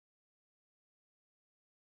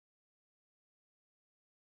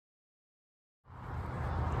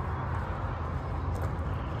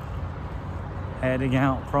heading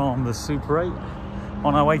out from the Super 8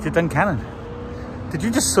 on our way to Duncannon. Did you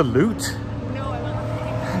just salute? No, I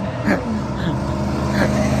wasn't.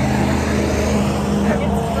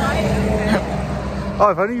 It's dry. Oh,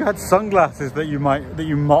 if only you had sunglasses that you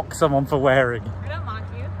mock someone for wearing. I don't mock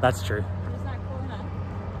you. That's true. I'm just not cool enough.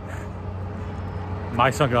 My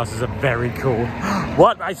sunglasses are very cool.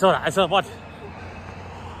 What? I saw that. I saw what?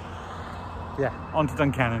 Yeah, on to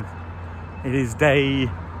Duncannon. It is day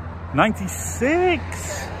 96.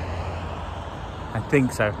 I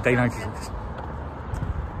think so. Day 96.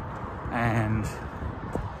 And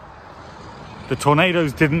the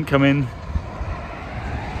tornadoes didn't come in,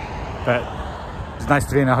 but it's nice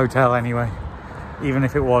to be in a hotel anyway, even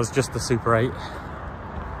if it was just the Super 8.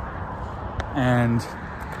 And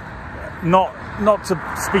not to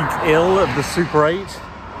speak ill of the Super 8,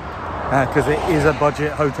 because it is a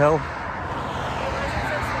budget hotel.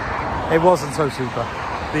 It wasn't so super.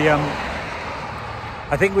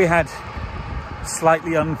 I think we had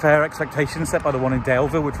slightly unfair expectations set by the one in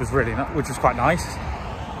Daleville, which was quite nice.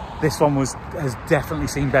 This one has definitely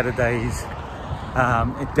seen better days.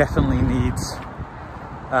 It definitely needs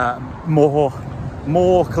more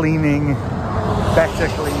cleaning, better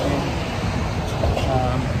cleaning,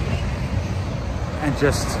 and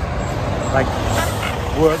just like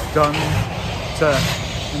work done to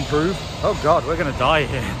improve. Oh God, we're gonna die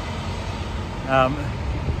here.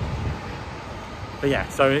 But yeah,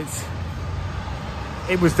 so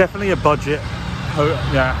it was definitely a budget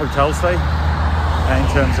hotel stay in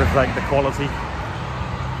terms of like the quality.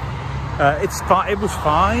 It was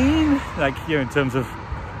fine, like, you know, in terms of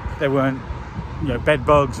there weren't, you know, bed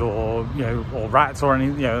bugs or, you know, or rats or any,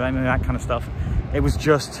 you know, any of that kind of stuff. It was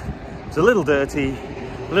a little dirty,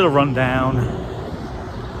 a little run down,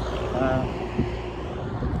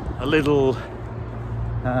 a little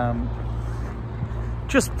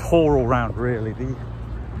just poor all round, really. The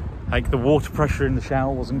water pressure in the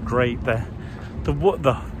shower wasn't great. The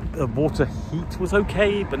water heat was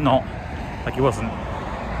okay, but not like, it wasn't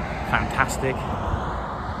fantastic.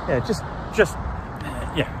 Yeah, just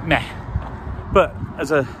yeah, meh. But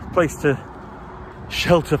as a place to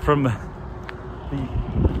shelter from the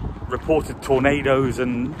reported tornadoes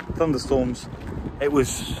and thunderstorms, it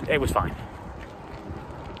was fine.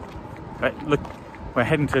 Right, look, we're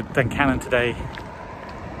heading to Duncannon today.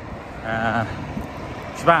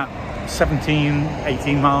 It's about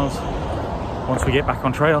 17-18 miles once we get back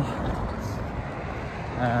on trail,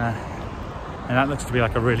 and that looks to be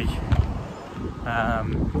like a really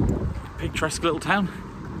picturesque little town.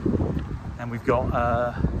 And we've got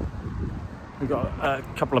a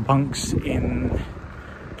couple of bunks in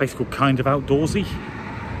a place called Kind of Outdoorsy,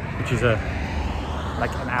 which is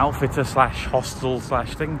like an outfitter slash hostel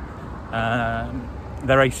slash thing.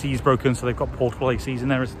 Their AC's broken, so they've got portable ACs in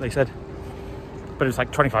there, as they said. But it's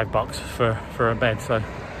like $25 for a bed, so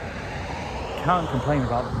can't complain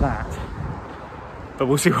about that. But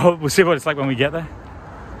we'll see what it's like when we get there.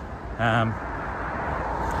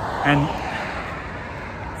 And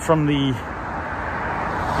from the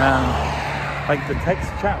like the text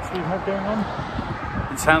chats we've had going on,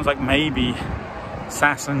 it sounds like maybe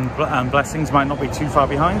Sass and Blessings might not be too far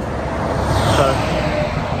behind. So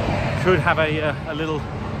could have a little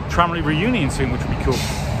Tramley reunion soon, which would be cool.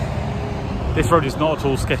 This road is not at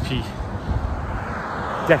all sketchy.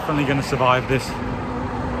 Definitely going to survive this.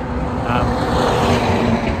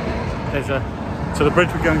 So the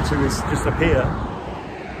bridge we're going to is just up here,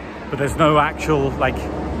 but there's no actual like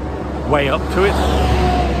way up to it.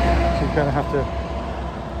 So you're gonna have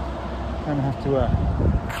to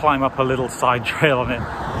climb up a little side trail on it.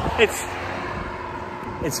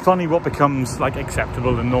 It's funny what becomes like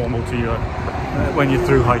acceptable and normal to you when you're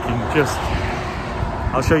through hiking.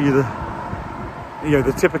 I'll show you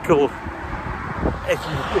the typical, if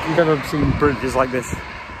you've ever seen bridges like this,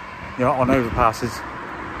 you know, on overpasses,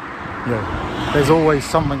 you know, there's always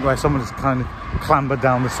something where someone has kind of clambered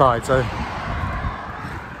down the side. So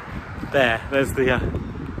there's the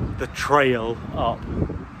trail up.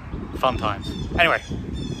 Fun times. Anyway,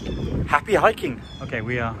 happy hiking. Okay,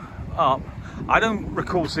 we are up. I don't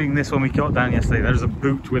recall seeing this when we got down yesterday. There's a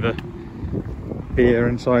boot with a beer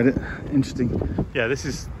inside it. Interesting. Yeah, this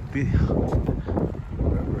is the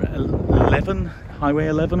 11, Highway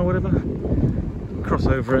 11 or whatever. Cross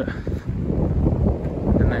over it,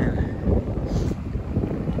 and then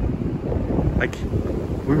like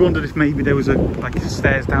we wondered if maybe there was like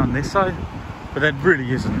stairs down this side, but there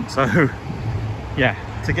really isn't. So yeah,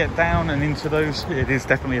 to get down and into those, it is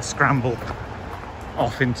definitely a scramble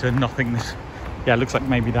off into nothingness. Yeah, it looks like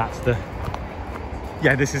maybe that's the,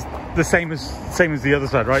 yeah, this is the same as the other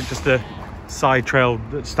side, right? Just a side trail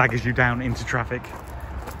that staggers you down into traffic.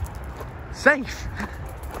 Safe.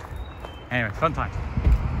 Anyway, fun times.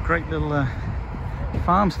 Great little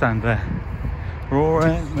farm stand there. Raw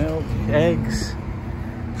egg, milk, eggs,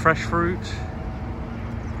 fresh fruit,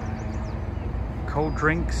 cold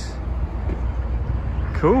drinks.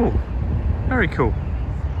 Cool. Very cool.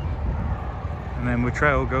 And then the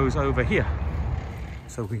trail goes over here.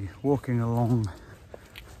 So we're walking along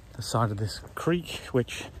the side of this creek,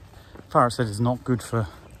 which Farah said is not good for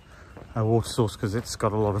a water source because it's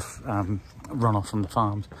got a lot of runoff from the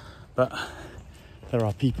farms. But there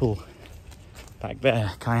are people back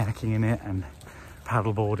there kayaking in it and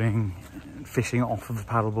paddleboarding, and fishing off of the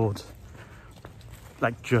paddleboards,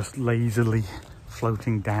 like just lazily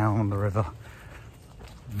floating down the river.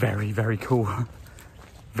 Very, very cool.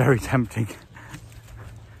 Very tempting.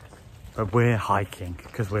 But we're hiking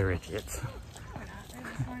because we're idiots.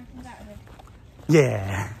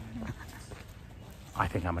 Yeah. I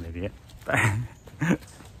think I'm an idiot.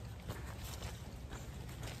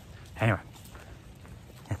 Anyway.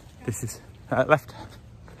 Yeah, this is left.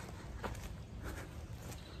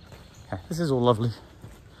 Yeah, this is all lovely.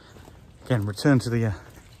 Again, return to the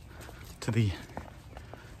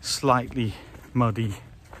slightly muddy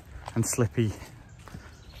and slippy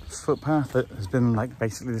footpath that has been like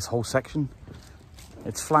basically this whole section.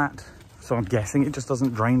 It's flat, so I'm guessing it just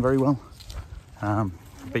doesn't drain very well.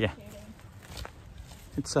 But yeah,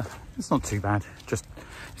 it's not too bad. Just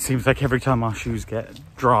it seems like every time our shoes get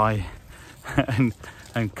dry and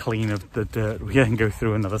clean of the dirt, we then go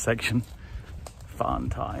through another section. Fun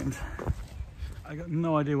times. I got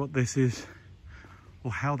no idea what this is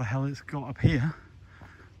or how the hell it's got up here.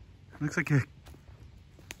 It looks like a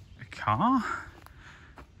car.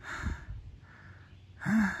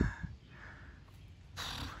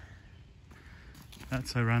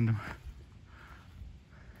 That's so random.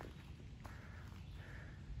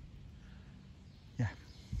 Yeah.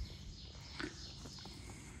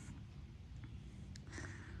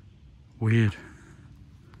 Weird.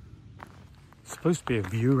 It's supposed to be a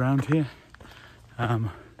view around here,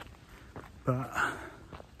 but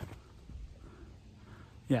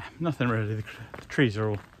yeah, nothing really. The trees are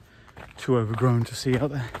all too overgrown to see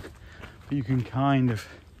out there, but you can kind of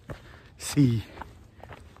see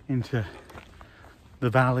into the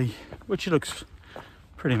valley, which looks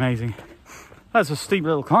pretty amazing. That's a steep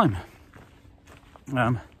little climb,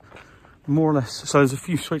 more or less. So there's a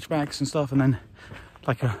few switchbacks and stuff, and then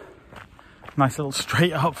like a nice little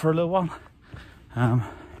straight up for a little while.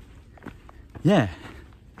 Yeah,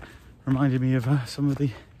 reminded me of some of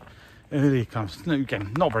the earlier climbs. No,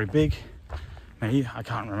 again, not very big. Maybe I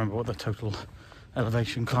can't remember what the total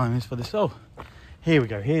elevation climb is for this. Oh, here we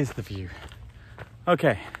go. Here's the view.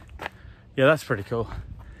 Okay, yeah, that's pretty cool.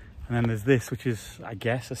 And then there's this, which is, I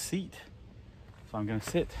guess, a seat. So I'm going to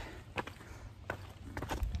sit.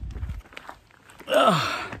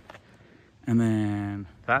 Ugh. And then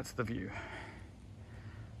that's the view.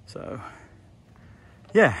 So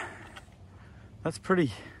yeah, that's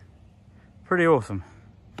pretty awesome.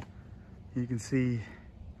 You can see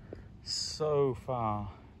so far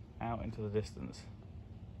out into the distance.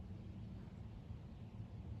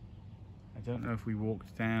 I don't know if we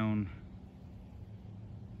walked down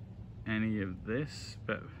any of this,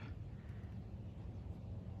 but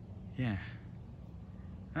yeah,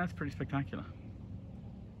 that's pretty spectacular.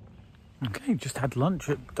 Okay, just had lunch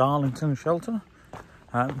at Darlington Shelter.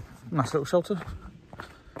 Nice little shelter.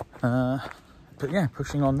 But yeah,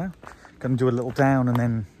 pushing on now. Gonna do a little down and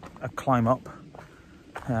then a climb up.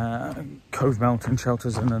 Cove Mountain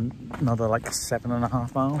Shelters in another like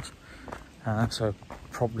 7.5 miles. So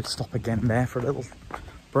probably stop again there for a little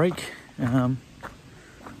break.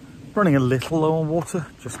 Running a little low on water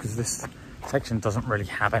just because this section doesn't really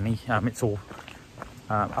have any. It's all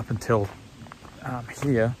up until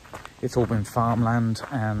here. It's all been farmland,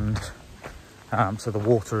 and so the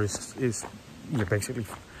water is basically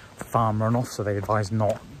farm runoff. So they advise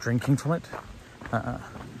not drinking from it,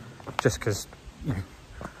 just because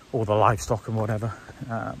all the livestock and whatever.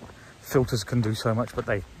 Filters can do so much, but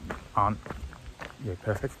they aren't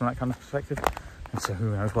perfect from that kind of perspective. And so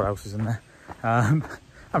who knows what else is in there.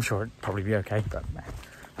 I'm sure it'd probably be okay, but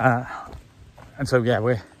and so yeah,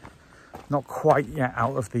 we're not quite yet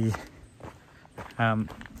out of the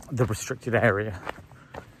restricted area.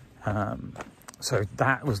 So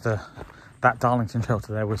that was that Darlington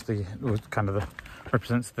shelter there was kind of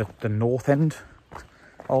represents the north end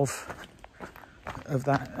of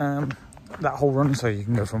that that whole run. So you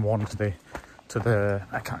can go from one to the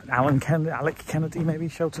Alec Kennedy maybe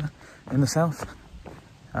shelter in the south.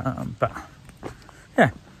 But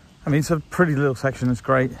yeah, I mean, it's a pretty little section. It's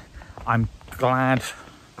great. I'm glad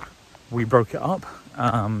we broke it up.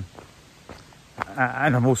 And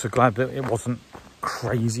I'm also glad that it wasn't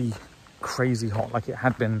crazy hot like it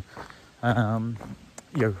had been,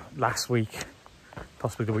 last week,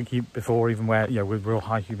 possibly the week before, even, where, with real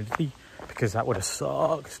high humidity, because that would have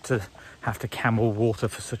sucked to have to camel water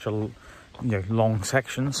for such a, long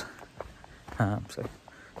sections. So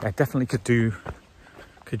yeah, definitely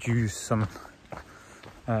could use some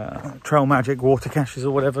Trail Magic water caches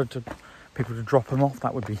or whatever to people to drop them off.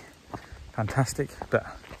 That would be fantastic. But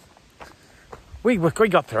we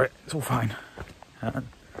got through it. It's all fine.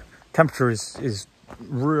 Temperature is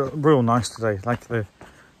real nice today. Like the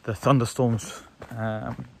thunderstorms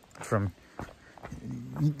from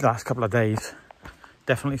the last couple of days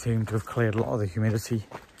definitely seem to have cleared a lot of the humidity,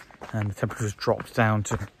 and the temperature's dropped down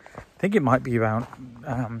to, I think it might be about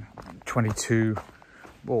 22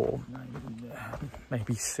 or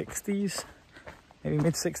maybe 60s, maybe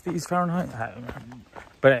mid 60s Fahrenheit.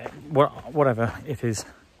 But whatever it is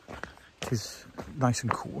nice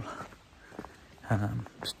and cool.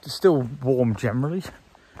 Still warm generally,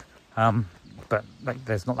 but like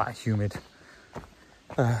there's not that humid,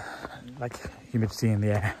 like humidity in the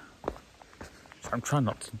air. So I'm trying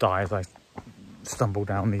not to die as I stumble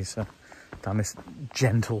down these down this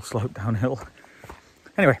gentle slope downhill.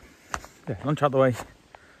 Anyway, yeah, lunch out the way,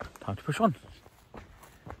 time to push on.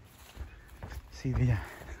 See the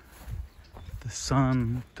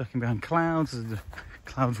sun ducking behind clouds as the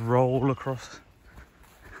clouds roll across.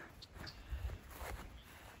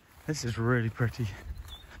 This is really pretty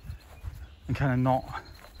and kind of not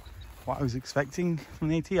what I was expecting from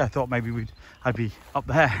the AT. I thought maybe I'd be up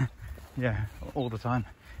there, yeah, all the time,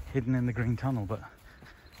 hidden in the green tunnel. But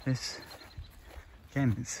this,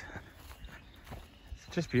 again, it's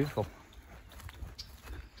just beautiful.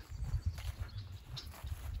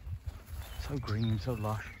 So green, so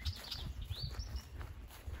lush.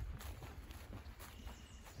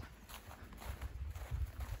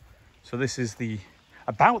 So this is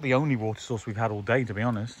about the only water source we've had all day, to be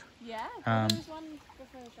honest. Yeah, there was one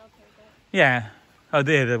before the shelter. But... Yeah, oh,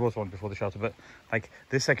 there was one before the shelter, but like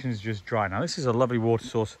this section is just dry. Now this is a lovely water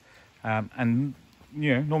source, and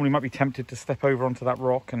normally might be tempted to step over onto that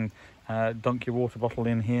rock and dunk your water bottle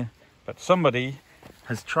in here, but somebody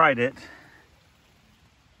has tried it.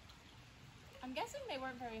 I'm guessing they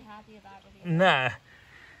weren't very happy about it. Nah.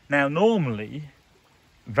 Now normally,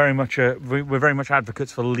 we're very much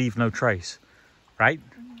advocates for leave no trace, right?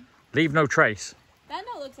 Mm-hmm. Leave no trace. That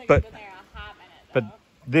note looks like it's been there a hot minute, though. But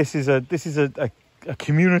this is a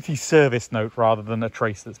community service note rather than a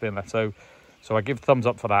trace that's been there. So I give thumbs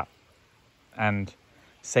up for that, and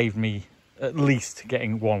saved me at least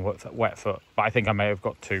getting one wet foot. But I think I may have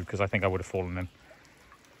got two, because I think I would have fallen in.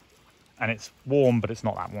 And it's warm, but it's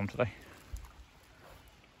not that warm today.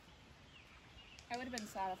 I would have been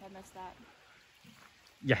sad if I missed that.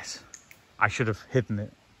 Yes, I should have hidden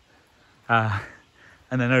it. And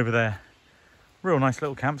then over there, real nice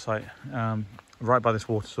little campsite, right by this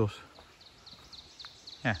water source.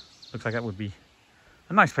 Yeah, looks like that would be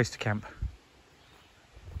a nice place to camp.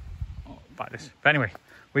 Oh, like this. But anyway,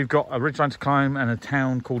 we've got a ridgeline to climb and a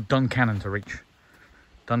town called Duncannon to reach.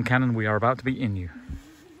 Duncannon, we are about to be in you.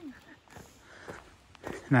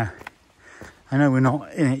 Now, I know we're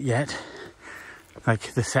not in it yet,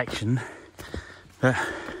 like the section, but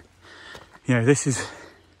this is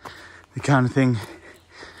the kind of thing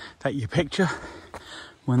that you picture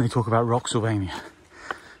when they talk about Rocksylvania.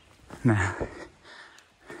 Now,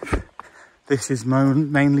 this is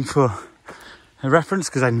mainly for a reference,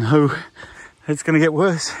 because I know it's going to get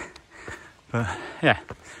worse. But yeah,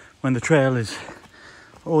 when the trail is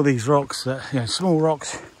all these rocks, that small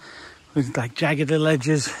rocks with like jagged little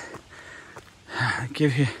edges,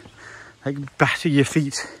 give you, like, batter your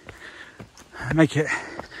feet, make it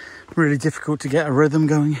really difficult to get a rhythm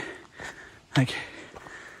going. Like,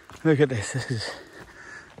 look at this.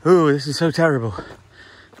 This is so terrible.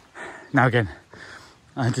 Now again,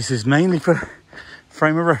 this is mainly for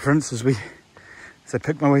frame of reference as I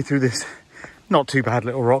pick my way through this not too bad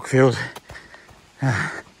little rock field.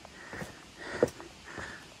 Yeah,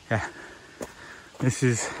 this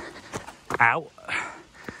is out.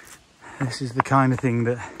 This is the kind of thing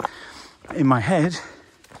that in my head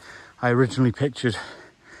I originally pictured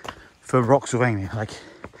for Rocksylvania, like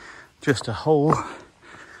just a whole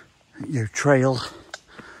trail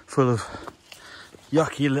full of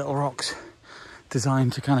yucky little rocks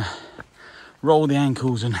designed to kind of roll the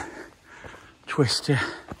ankles and twist you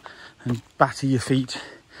and batter your feet,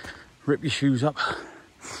 rip your shoes up.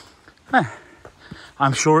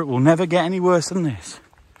 I'm sure it will never get any worse than this.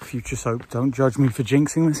 Future soap, don't judge me for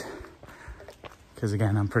jinxing this, because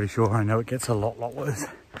again, I'm pretty sure I know it gets a lot worse.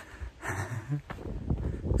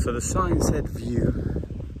 So the sign said view,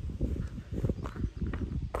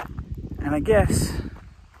 and I guess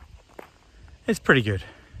it's pretty good.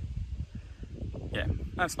 Yeah,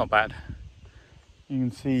 that's not bad. You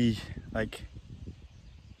can see, like,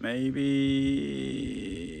 maybe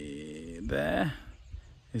there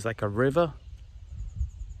is like a river.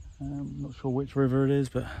 I'm not sure which river it is,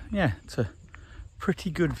 but yeah, it's a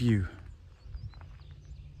pretty good view.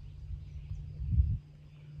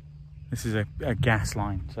 This is a gas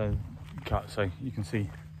line, so you can see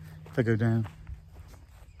if I go down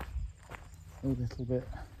a little bit,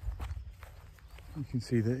 you can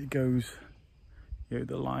see that it goes, you know,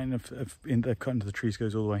 the line of in the cut into the trees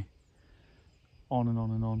goes all the way on and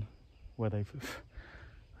on and on, where they've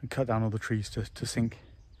cut down all the trees to sink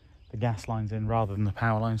the gas lines in rather than the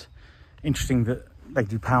power lines. Interesting that they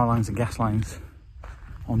do power lines and gas lines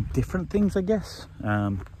on different things, I guess.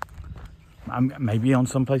 Maybe on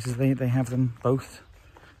some places they have them both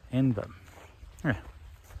in, but yeah.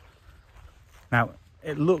 Now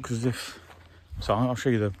it looks as if, so I'll show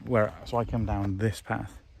you so I come down this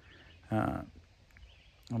path. It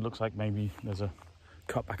looks like maybe there's a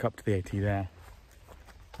cut back up to the AT there,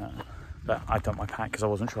 but I dumped my pack because I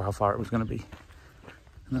wasn't sure how far it was going to be,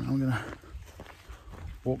 and then I'm going to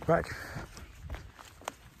walk back.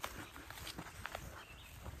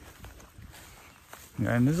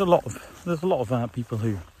 And there's a lot of people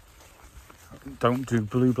who don't do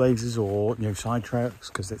blue blazes or, you know, side treks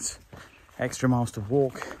because it's extra miles to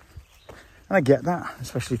walk, and I get that,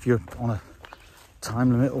 especially if you're on a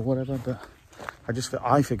time limit or whatever. But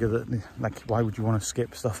I figure that, like, why would you want to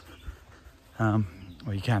skip stuff? Well,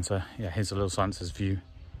 you can. So yeah, here's a little sign that says view.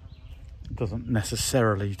 It doesn't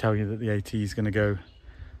necessarily tell you that the AT is going to go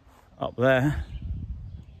up there,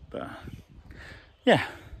 but yeah.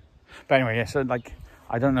 But anyway, yeah. So like,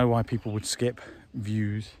 I don't know why people would skip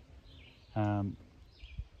views,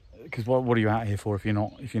 because what are you out here for if you're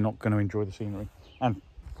not going to enjoy the scenery? And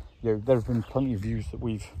you know, there's been plenty of views that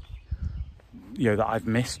that I've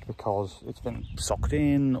missed because it's been socked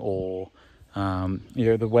in, or you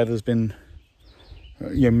know, the weather's been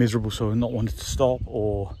miserable, so I've not wanted to stop,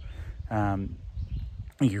 or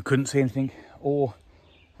you couldn't see anything, or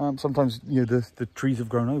sometimes the trees have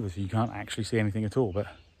grown over, so you can't actually see anything at all. But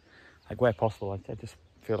like, where possible, I just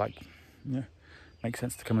feel like, makes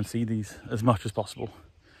sense to come and see these as much as possible.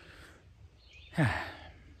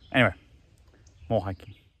 Anyway, more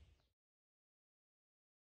hiking.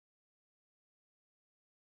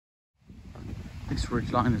 This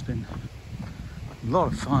ridge line has been a lot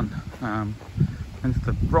of fun, and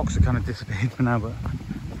the rocks have kind of disappeared for now, but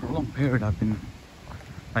for a long period I've been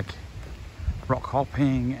like rock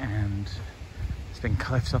hopping, and there's been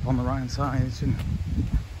cliffs up on the right hand side. It's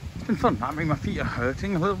been fun. I mean, my feet are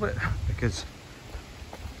hurting a little bit because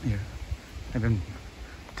I've been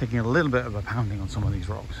taking a little bit of a pounding on some of these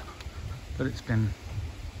rocks, but it's been,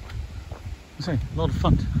 a lot of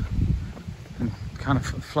fun, and kind of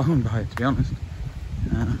flown by it, to be honest.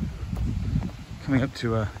 Coming up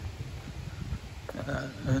to an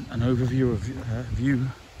overview of view,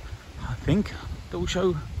 I think, that will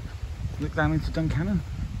show, look down into Duncannon.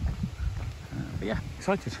 But yeah,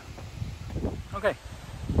 excited. Okay,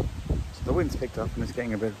 so the wind's picked up and it's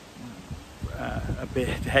getting a bit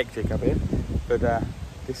hectic up here, but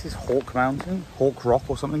this is Hawk Mountain, Hawk Rock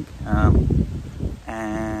or something,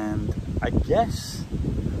 and I guess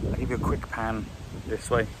I'll give you a quick pan this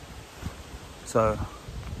way. So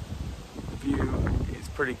the view is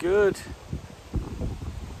pretty good,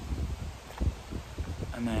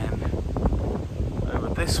 and then over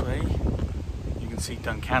this way you can see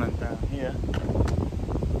Duncannon down here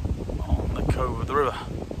on the cove of the river.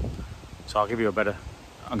 So I'll give you I'm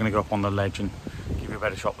going to go up on the ledge and give you a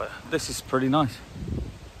better shot, but this is pretty nice.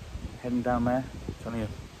 Heading down there, it's only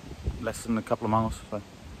less than a couple of miles, so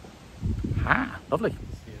lovely.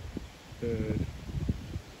 Bird,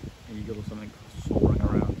 eagle or something soaring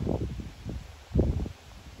around.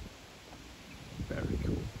 Very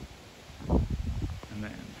cool. And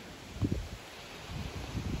then,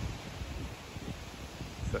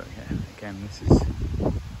 so yeah, again, this is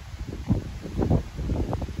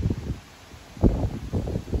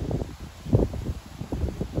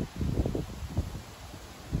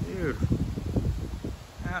beautiful,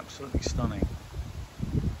 absolutely stunning.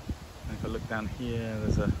 And if I look down here,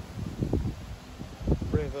 there's a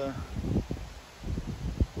river.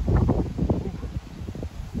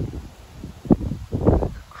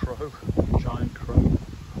 Crow, giant crow,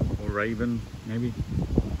 or raven, maybe.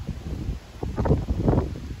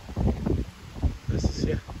 This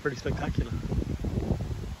is, pretty spectacular.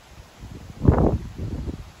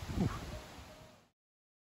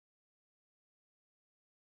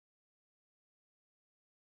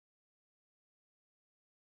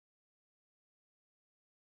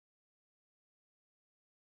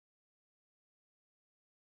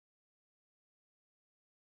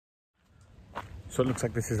 So it looks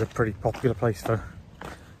like this is a pretty popular place for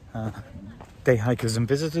day hikers and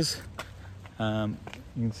visitors. You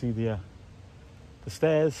can see the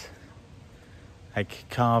stairs, like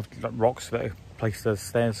carved like rocks that are placed as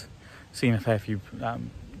stairs. Seen a fair few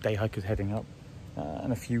day hikers heading up,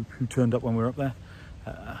 and a few who turned up when we were up there,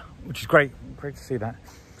 which is great to see that.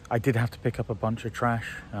 I did have to pick up a bunch of trash,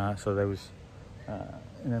 so there was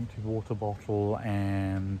an empty water bottle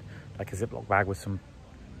and like a Ziploc bag with some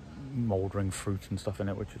mouldering fruit and stuff in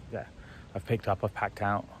it, which I've picked up, I've packed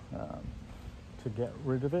out to get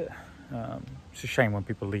rid of it. It's a shame when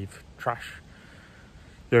people leave trash.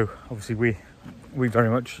 Obviously we very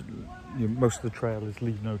much, most of the trail is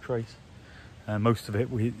leave no trace. Most of it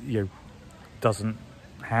doesn't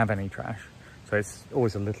have any trash, so it's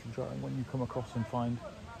always a little jarring when you come across and find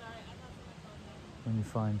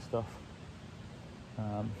stuff.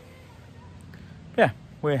 Yeah,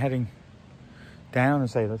 we're heading down and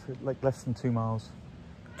say that's like less than 2 miles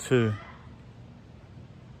to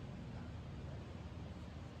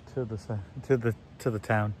the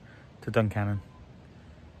town, to Duncannon.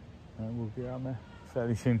 We'll be around there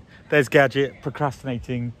fairly soon. There's Gadget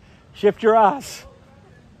procrastinating. Shift your ass.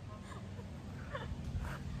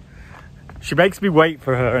 She makes me wait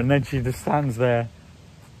for her, and then she just stands there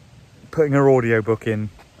putting her audiobook in.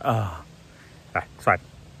 It's fine.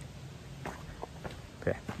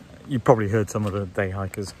 Yeah, you probably heard some of the day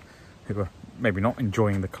hikers who were maybe not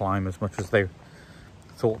enjoying the climb as much as they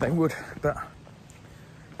thought they would, but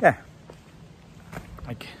yeah,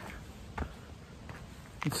 like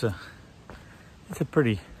it's a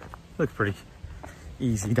pretty, looks pretty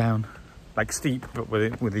easy down, like steep, but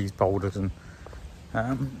with these boulders and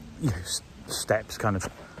steps kind of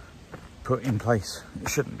put in place. It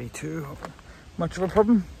shouldn't be too much of a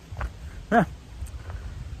problem. Yeah,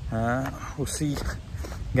 we'll see.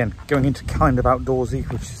 Again, going into kind of outdoorsy,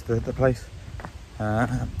 which is the place,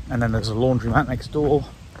 and then there's a laundromat next door,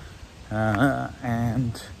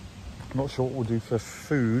 and I'm not sure what we'll do for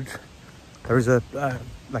food. There is an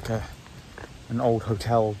old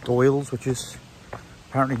hotel, Doyle's, which is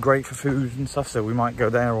apparently great for food and stuff, so we might go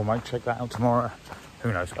there or might check that out tomorrow.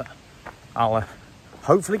 Who knows, but I'll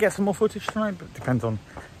hopefully get some more footage tonight, but it depends on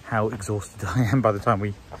how exhausted I am by the time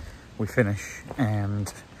we finish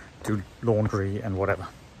and do laundry and whatever.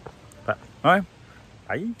 But all right,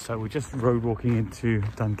 bye. So we're just road walking into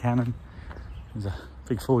Duncannon. There's a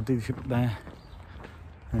big Ford dealership up there.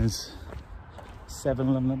 There's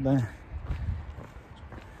 7-Eleven up there.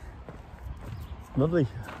 Lovely.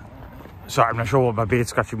 Sorry, I'm not sure what my beard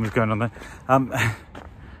scratching was going on there.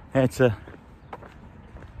 Yeah, it's an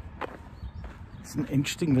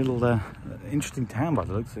interesting little, interesting town by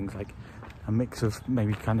the looks of things. Like a mix of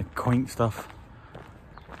maybe kind of quaint stuff,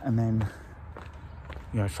 and then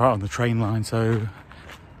it's right on the train line, so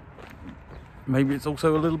maybe it's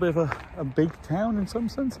also a little bit of a big town in some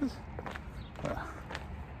senses. But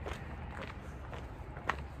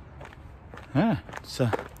yeah, it's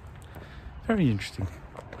very interesting.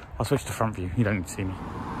 I'll switch to front view, you don't need to see me.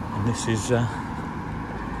 And this is I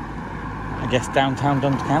guess downtown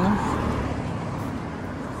Duncannon.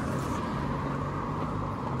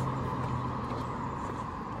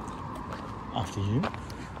 After you.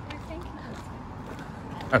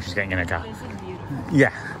 Oh, she's getting in a car. This is beautiful.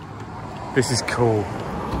 Yeah, this is cool.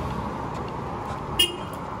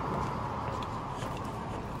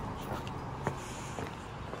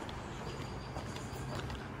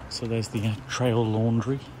 So there's the trail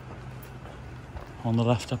laundry on the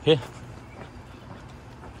left up here.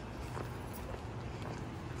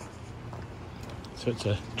 So it's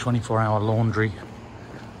a 24-hour laundry.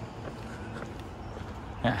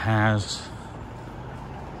 It has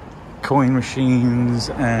coin machines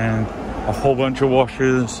and a whole bunch of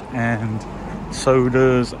washers and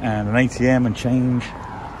sodas and an ATM and change.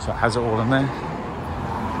 So it has it all in there.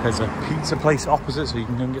 There's a pizza place opposite, so you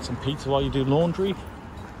can go and get some pizza while you do laundry.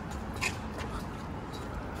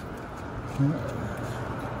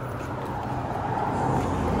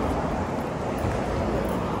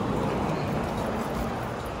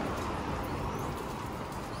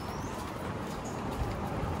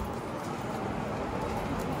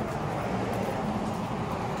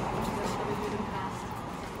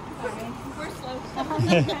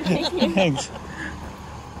 Thanks. I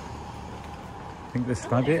think this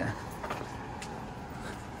might be it.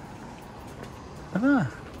 Ah.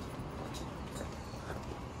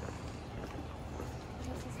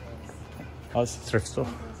 Oh, it's a thrift store.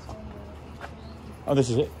 Oh, this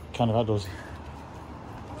is it. Kind of outdoorsy.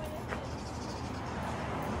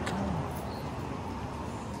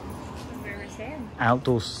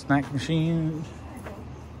 Outdoor snack machine.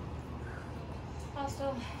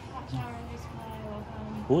 Also, hot shower,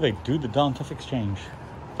 Oh, they do the darn tough exchange,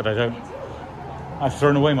 but I don't. I've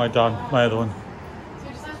thrown away my other one. So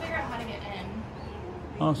we just have to figure out how to get in.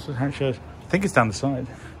 Oh, so how it shows. I think it's down the side.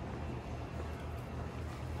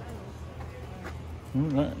 Oh,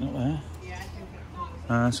 right, not there. Yeah,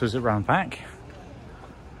 I think So is it round back?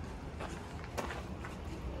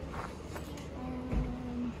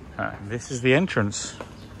 This is the entrance.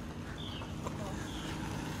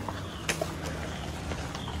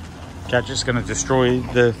 Gadget's going to destroy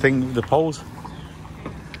the poles.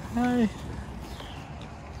 No.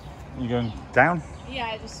 You going down? Yeah,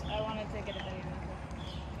 I wanted to get a better view.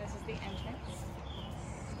 This is the entrance.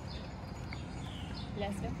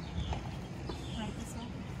 Let's go. Right this way.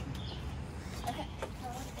 Okay.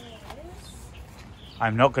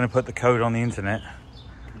 I'm not going to put the code on the internet.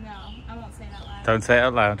 No, I won't say it out loud. Don't say it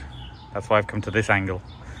out loud. That's why I've come to this angle.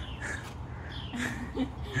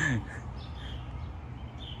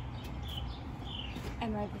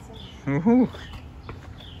 And right this way. Woohoo!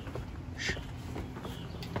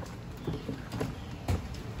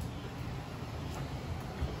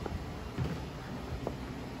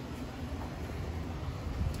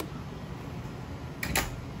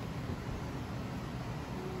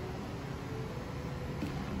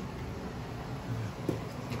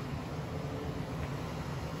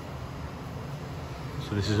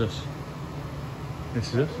 So this is us.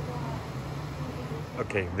 This is us.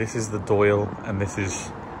 Okay, this is the Doyle, and this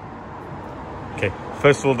is. Okay,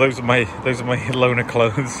 first of all, those are my loner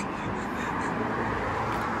clothes.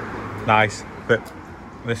 Nice, but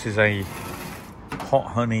this is a hot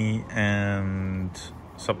honey and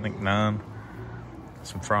something naan,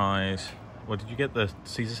 some fries. What did you get? The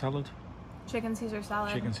Caesar salad? Chicken Caesar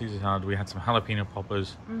salad. Chicken Caesar salad. We had some jalapeno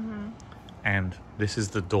poppers. And this is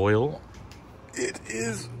the Doyle. It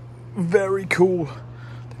is very cool.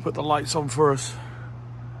 They put the lights on for us.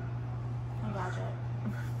 Gadget.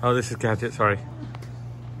 Oh, this is Gadget, sorry.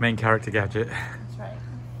 Main character Gadget. That's right.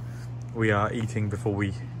 We are eating before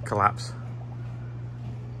we collapse.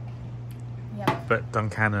 Yep. But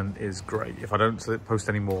Duncannon is great. If I don't post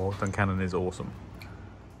any more, Duncannon is awesome.